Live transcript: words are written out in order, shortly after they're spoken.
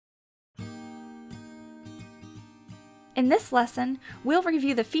In this lesson, we'll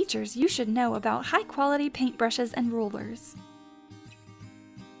review the features you should know about high-quality paintbrushes and rollers.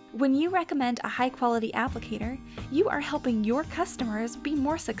 When you recommend a high-quality applicator, you are helping your customers be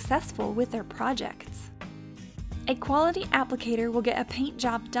more successful with their projects. A quality applicator will get a paint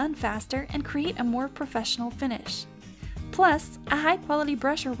job done faster and create a more professional finish. Plus, a high-quality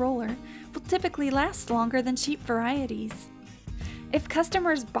brush or roller will typically last longer than cheap varieties. If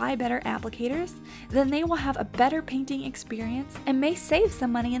customers buy better applicators, then they will have a better painting experience and may save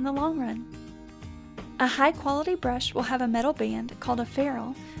some money in the long run. A high-quality brush will have a metal band called a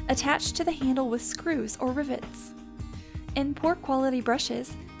ferrule attached to the handle with screws or rivets. In poor quality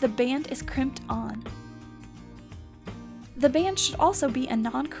brushes, the band is crimped on. The band should also be a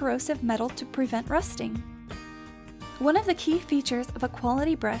non-corrosive metal to prevent rusting. One of the key features of a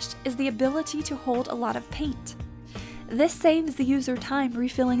quality brush is the ability to hold a lot of paint. This saves the user time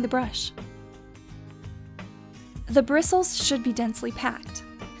refilling the brush. The bristles should be densely packed.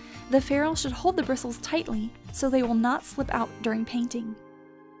 The ferrule should hold the bristles tightly so they will not slip out during painting.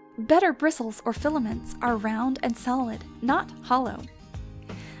 Better bristles or filaments are round and solid, not hollow.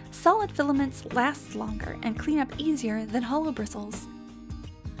 Solid filaments last longer and clean up easier than hollow bristles.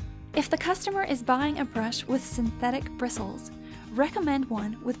 If the customer is buying a brush with synthetic bristles, recommend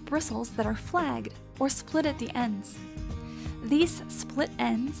one with bristles that are flagged or split at the ends. These split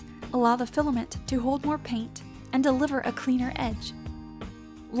ends allow the filament to hold more paint and deliver a cleaner edge.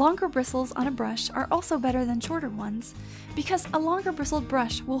 Longer bristles on a brush are also better than shorter ones because a longer bristled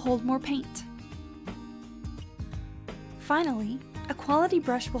brush will hold more paint. Finally, a quality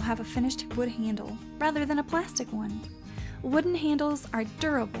brush will have a finished wood handle rather than a plastic one. Wooden handles are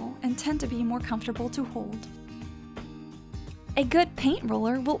durable and tend to be more comfortable to hold. A good paint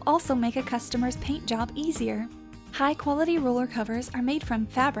roller will also make a customer's paint job easier. High-quality roller covers are made from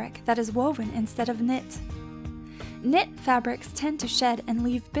fabric that is woven instead of knit. Knit fabrics tend to shed and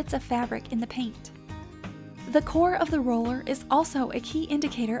leave bits of fabric in the paint. The core of the roller is also a key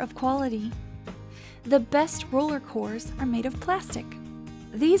indicator of quality. The best roller cores are made of plastic.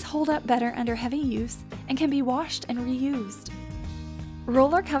 These hold up better under heavy use and can be washed and reused.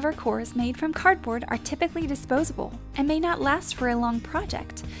 Roller cover cores made from cardboard are typically disposable and may not last for a long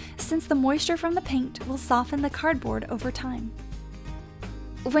project, since the moisture from the paint will soften the cardboard over time.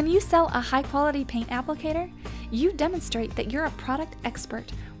 When you sell a high-quality paint applicator, you demonstrate that you're a product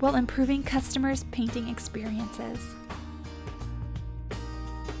expert while improving customers' painting experiences.